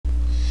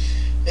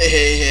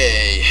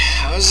Hey,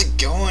 how's it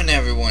going,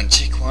 everyone?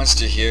 Jake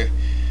Monster here.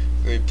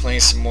 We're playing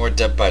some more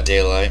Dead by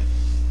Daylight.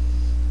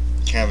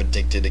 Kind of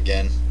addicted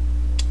again.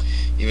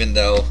 Even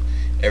though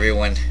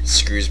everyone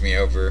screws me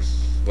over,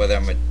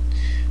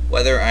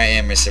 whether I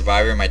am a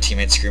survivor, my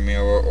teammates screw me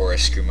over, or I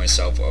screw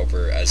myself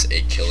over as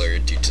a killer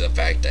due to the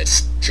fact that I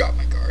just dropped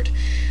my guard.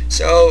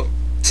 So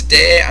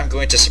today I'm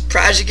going to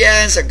surprise you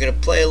guys. I'm going to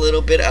play a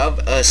little bit of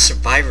a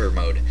survivor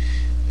mode,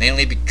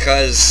 mainly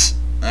because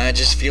I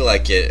just feel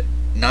like it.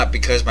 Not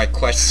because my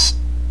quests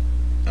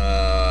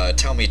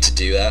tell me to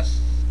do that,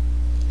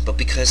 but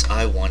because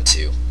I want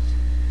to.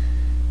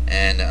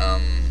 And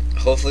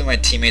hopefully my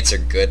teammates are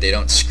good. They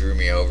don't screw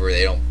me over.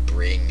 They don't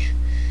bring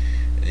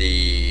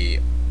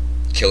the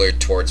killer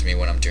towards me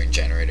when I'm doing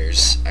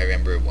generators. I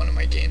remember one of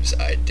my games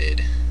I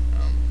did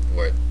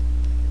where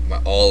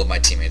all of my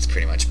teammates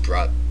pretty much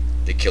brought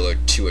the killer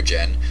to a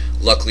gen.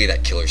 Luckily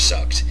that killer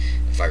sucked,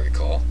 if I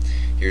recall.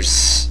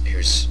 Here's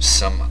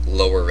some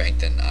lower rank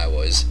than I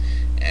was.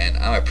 And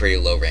I'm a pretty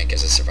low rank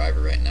as a survivor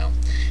right now.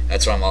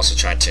 That's what I'm also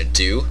trying to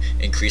do,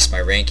 increase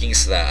my ranking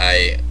so that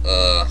I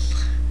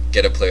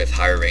get to play with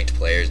higher ranked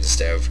players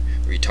instead of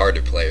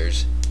retarded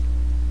players.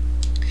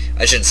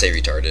 I shouldn't say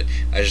retarded,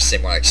 I should say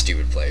more like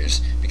stupid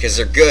players, because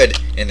they're good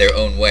in their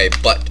own way,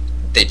 but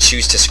they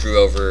choose to screw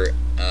over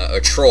or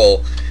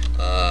troll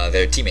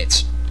their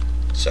teammates.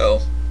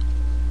 So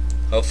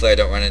hopefully I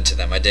don't run into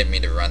them. I didn't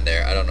mean to run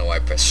there. I don't know why I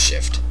pressed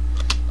shift.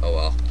 Oh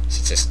well,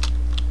 since this.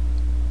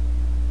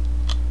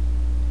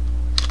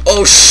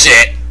 Oh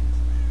shit!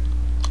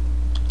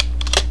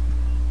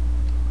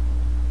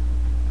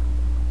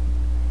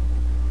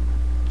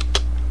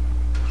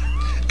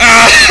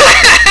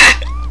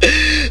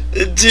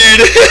 Dude!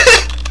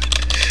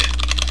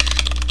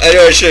 I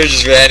know I should have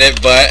just ran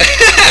it, but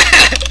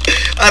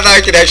I thought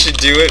I could actually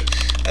do it.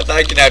 I thought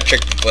I could out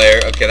trick the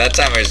player. Okay, that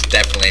time it was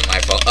definitely my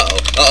fault. Uh-oh.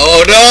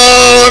 Uh-oh,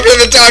 no! I'm in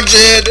the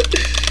dungeon!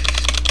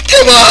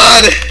 Come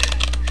on!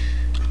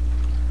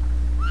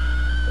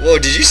 Whoa,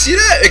 did you see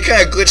that? It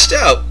kind of glitched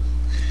out.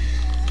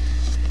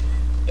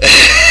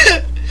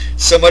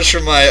 So much for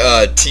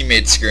my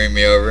teammates screwing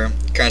me over.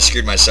 Kind of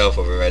screwed myself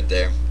over right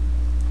there.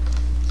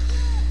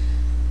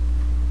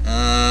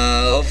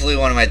 Hopefully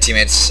one of my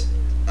teammates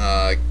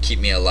keep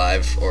me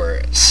alive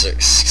or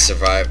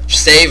survive.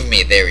 Save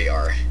me. There we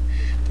are.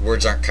 The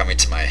words aren't coming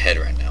to my head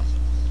right now.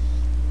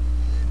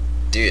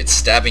 Dude, it's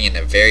stabbing in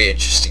a very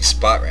interesting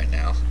spot right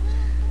now.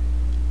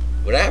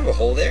 Would I have a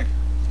hole there?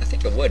 I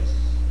think I would.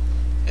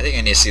 I think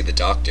I need to see the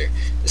doctor.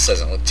 This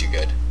doesn't look too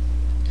good.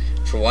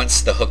 For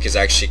once, the hook is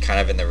actually kind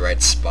of in the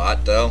right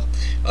spot, though.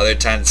 Other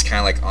times, it's kind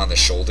of like on the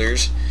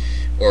shoulders,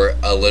 or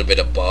a little bit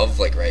above,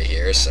 like right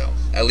here. So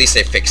at least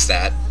they fixed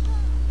that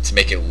to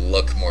make it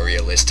look more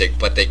realistic.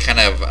 But they kind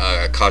of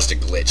caused a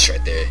glitch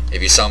right there.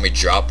 If you saw me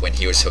drop when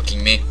he was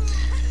hooking me.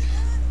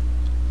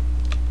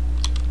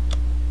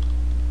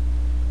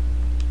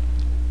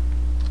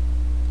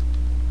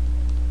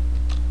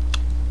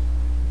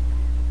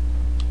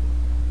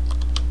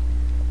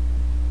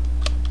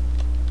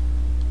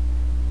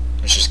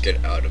 Let's just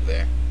get out of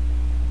there.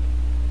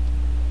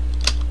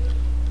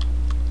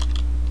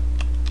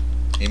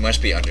 He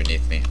must be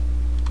underneath me.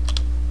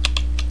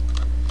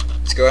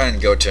 Let's go ahead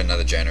and go to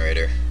another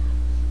generator.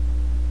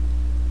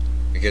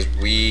 Because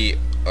we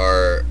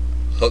are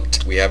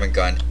hooked. We haven't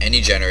gotten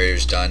any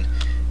generators done.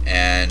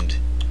 And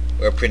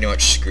we're pretty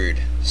much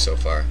screwed so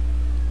far.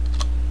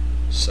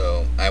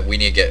 So we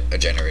need to get a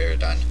generator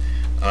done.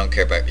 I don't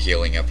care about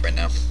healing up right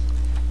now.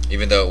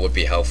 Even though it would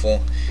be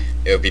helpful,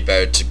 it would be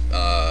better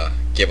to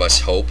give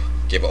us hope,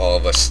 give all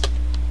of us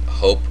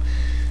hope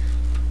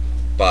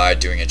by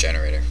doing a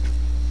generator.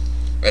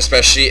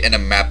 Especially in a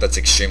map that's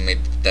extremely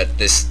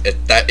that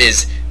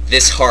is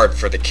this hard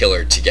for the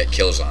killer to get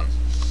kills on.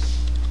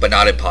 But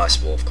not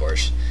impossible, of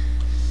course.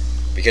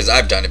 Because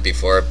I've done it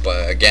before,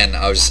 but again,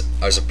 I was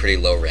a pretty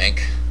low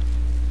rank.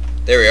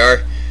 There we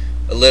are.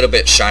 A little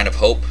bit shine of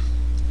hope.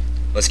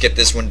 Let's get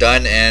this one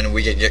done and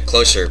we can get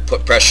closer,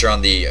 put pressure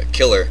on the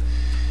killer,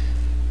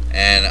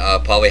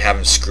 and probably have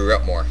him screw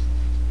up more.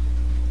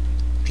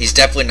 He's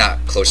definitely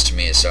not close to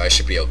me, so I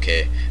should be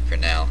okay for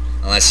now.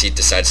 Unless he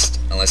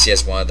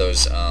has one of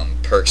those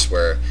perks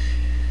where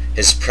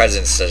his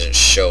presence doesn't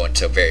show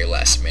until very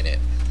last minute.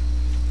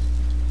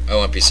 I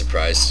won't be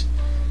surprised.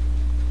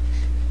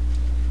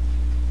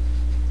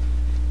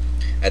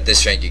 At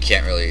this rank, you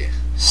can't really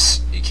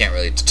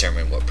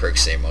determine what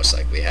perks they most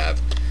likely have,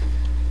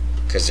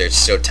 because they're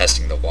still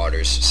testing the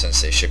waters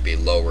since they should be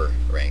lower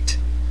ranked.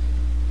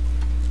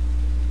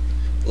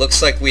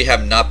 Looks like we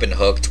have not been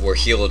hooked. We're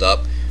healed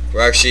up. We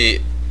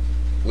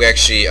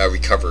actually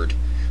recovered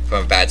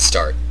from a bad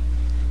start.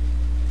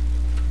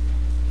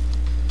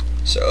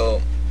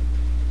 So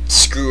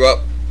screw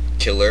up,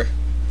 killer.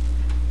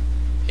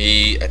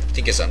 I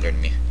think is under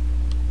me.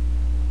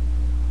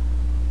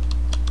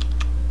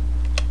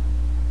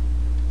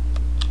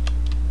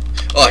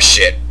 Oh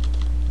shit.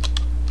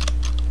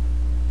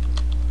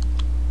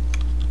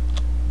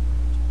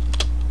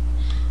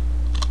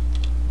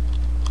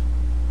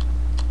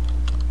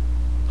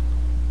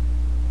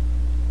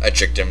 I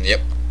tricked him,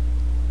 yep.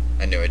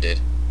 I knew I did.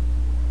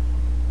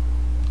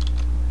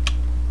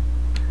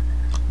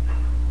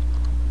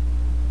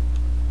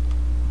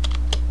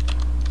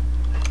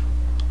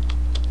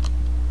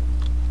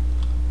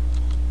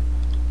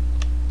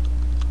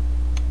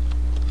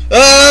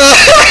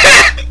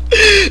 Ah!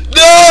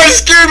 No, I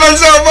screwed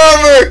myself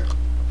over!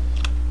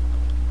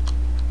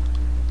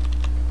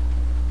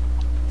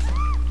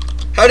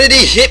 How did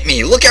he hit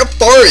me? Look how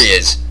far he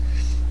is!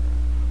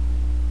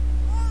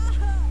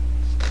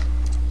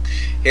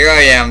 Here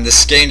I am.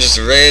 This game just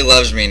really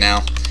loves me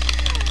now.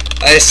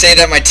 I say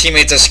that my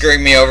teammates are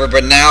screwing me over,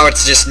 but now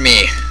it's just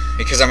me.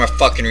 Because I'm a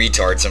fucking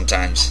retard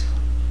sometimes.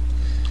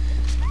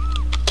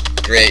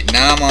 Great.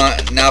 Now I'm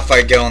on. Now if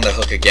I go on the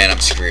hook again, I'm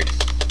screwed.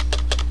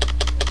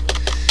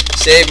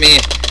 Save me.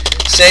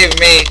 Save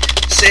me.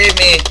 Save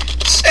me.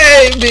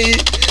 Save me.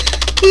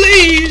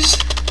 Please.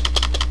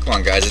 Come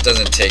on, guys. It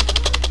doesn't take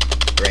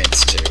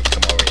brains to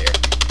come over here.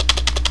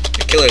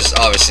 The killer's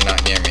obviously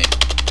not near me.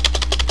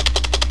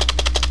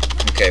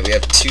 Okay, we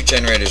have 2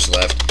 generators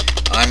left.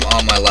 I'm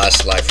on my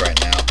last life right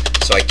now,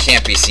 so I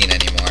can't be seen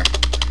anymore.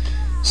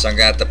 So I'm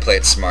gonna have to play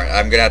it smart.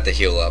 I'm gonna have to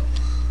heal up.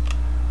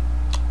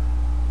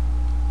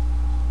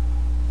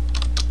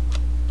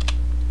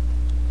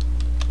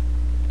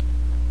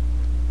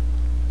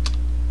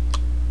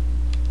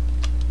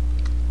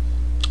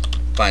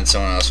 Fine,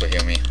 someone else will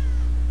heal me.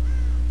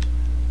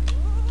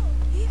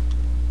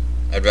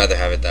 I'd rather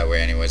have it that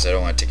way anyways. I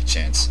don't want to take a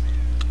chance.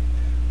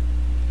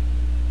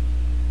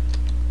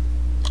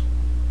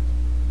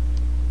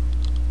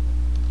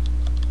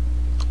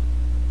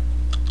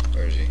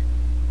 Where is he?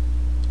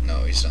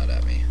 No, he's not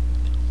at me.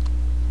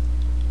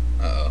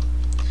 Uh-oh.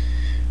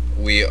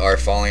 We are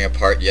falling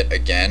apart yet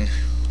again.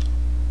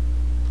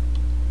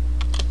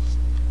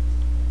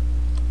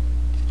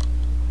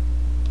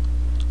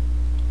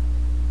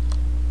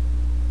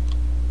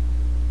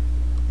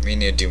 We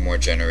need to do more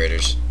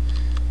generators.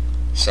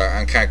 Sorry,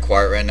 I'm kind of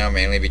quiet right now,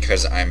 mainly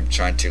because I'm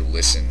trying to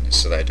listen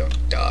so that I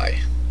don't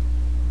die.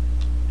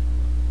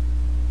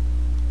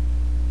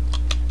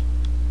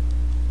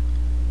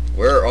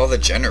 Where are all the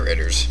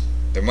generators?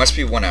 There must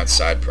be one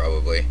outside,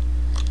 probably.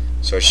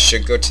 So I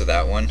should go to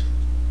that one.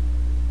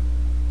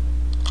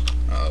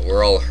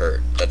 We're all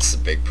hurt. That's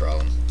the big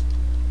problem.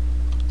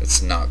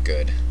 That's not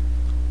good.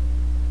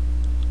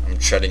 I'm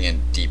treading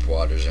in deep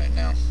waters right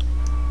now.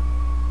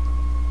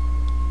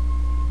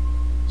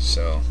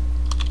 So...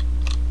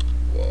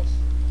 whoa.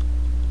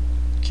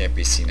 Can't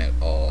be seen at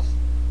all.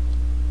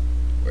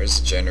 Where's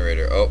the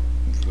generator? Oh,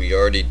 we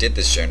already did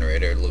this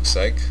generator, it looks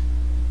like.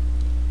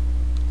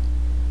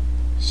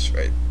 It's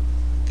right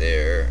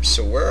there.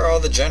 So where are all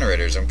the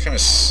generators? I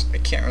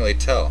can't really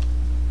tell.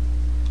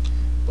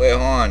 Wait,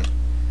 hold on.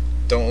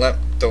 Don't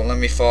let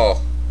me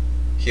fall.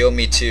 Heal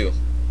me too.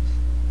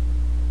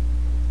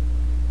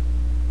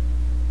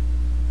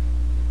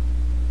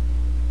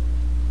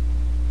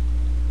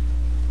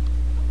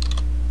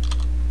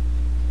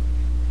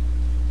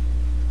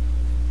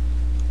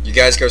 You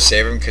guys go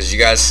save him, because you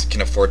guys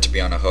can afford to be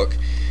on a hook,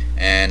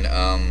 and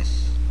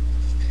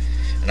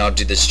I'll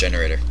do this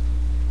generator.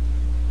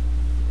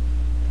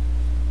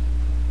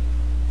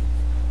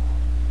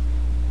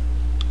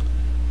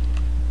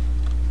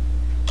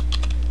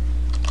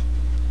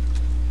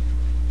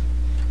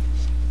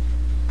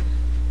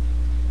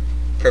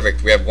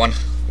 Perfect. We have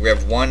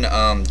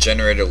one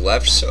generator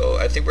left, so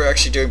I think we're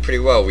actually doing pretty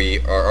well. We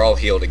are all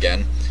healed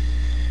again.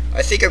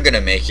 I think I'm gonna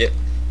make it.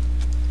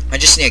 I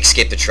just need to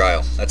escape the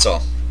trial. That's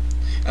all.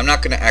 I'm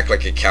not gonna act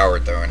like a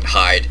coward though and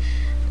hide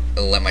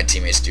and let my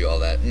teammates do all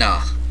that.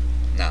 Nah.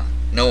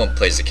 No one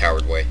plays the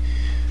coward way.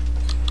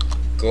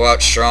 Go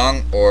out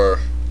strong or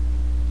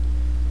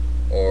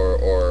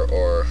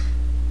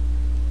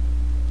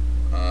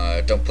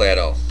don't play at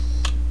all.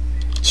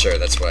 Sure,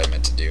 that's what I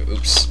meant to do.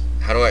 Oops.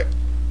 How do I?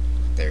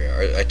 There we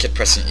are. I kept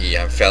pressing E.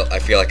 I feel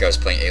like I was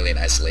playing Alien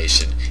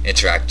Isolation,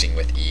 interacting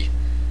with E.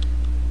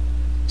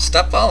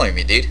 Stop following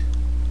me, dude.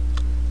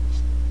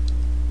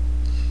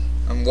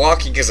 I'm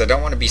walking because I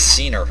don't want to be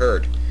seen or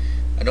heard.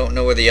 I don't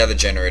know where the other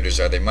generators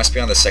are. They must be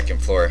on the 2nd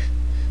floor.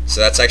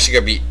 So that's actually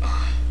going to be...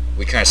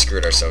 we kind of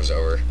screwed ourselves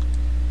over.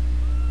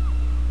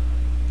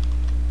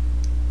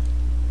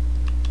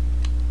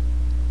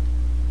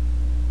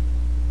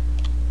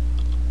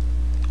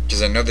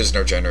 Because I know there's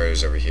no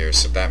generators over here,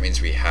 so that means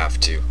we have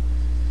to.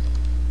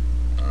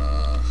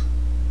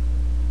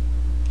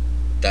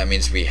 That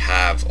means we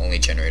have only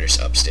generators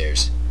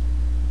upstairs.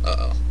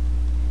 Uh-oh.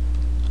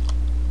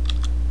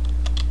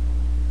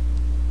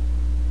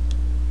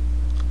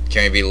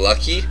 Can we be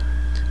lucky?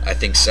 I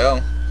think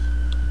so.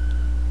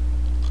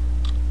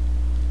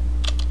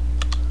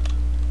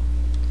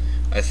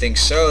 I think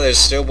so. There's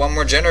still one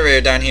more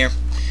generator down here.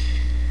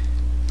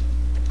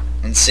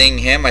 And seeing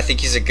him, I think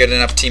he's a good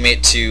enough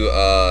teammate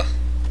to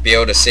be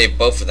able to save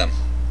both of them.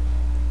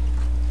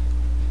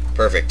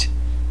 Perfect.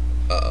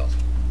 Uh-oh.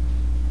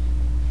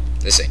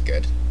 This ain't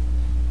good.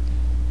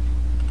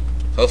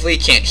 Hopefully he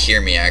can't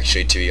hear me,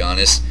 actually, to be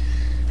honest.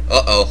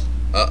 Uh-oh.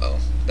 Uh-oh.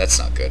 That's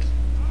not good.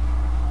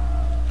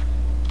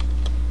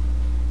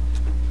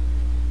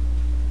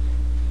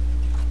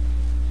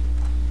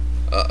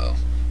 Uh-oh.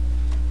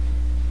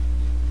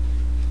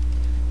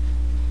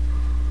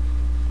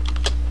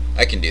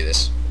 I can do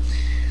this.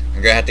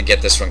 I'm gonna have to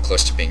get this one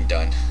close to being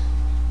done.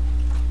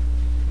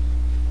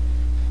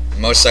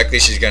 Most likely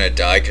she's gonna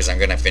die because I'm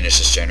gonna finish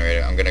this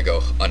generator. I'm gonna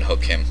go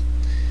unhook him.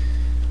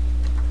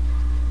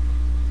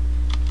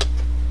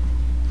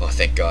 Oh,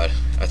 thank God.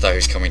 I thought he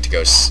was coming to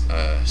go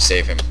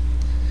save him.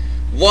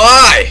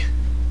 Why?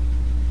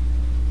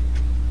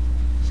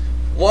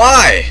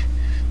 Why?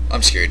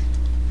 I'm screwed.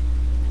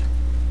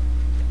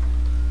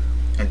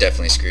 I'm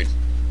definitely screwed.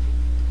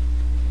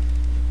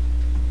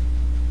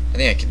 I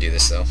think I can do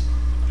this though.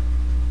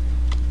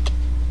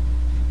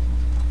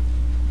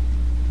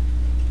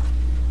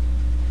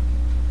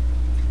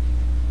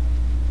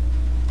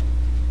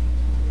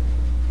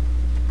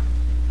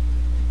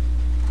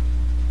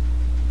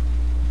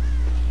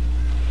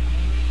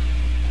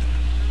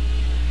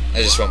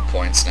 I just want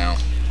points now.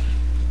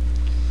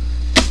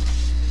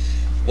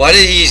 Why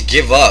did he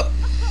give up?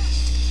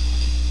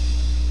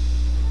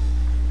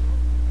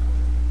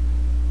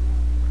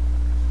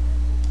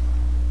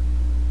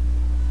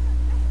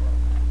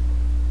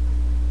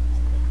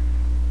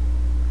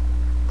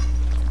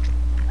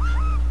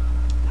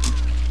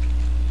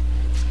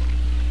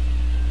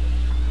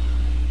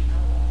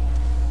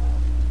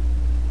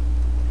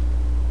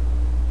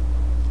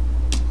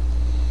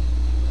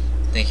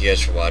 Thank you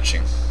guys for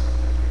watching.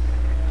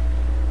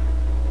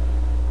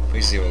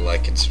 Please leave a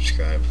like and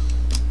subscribe.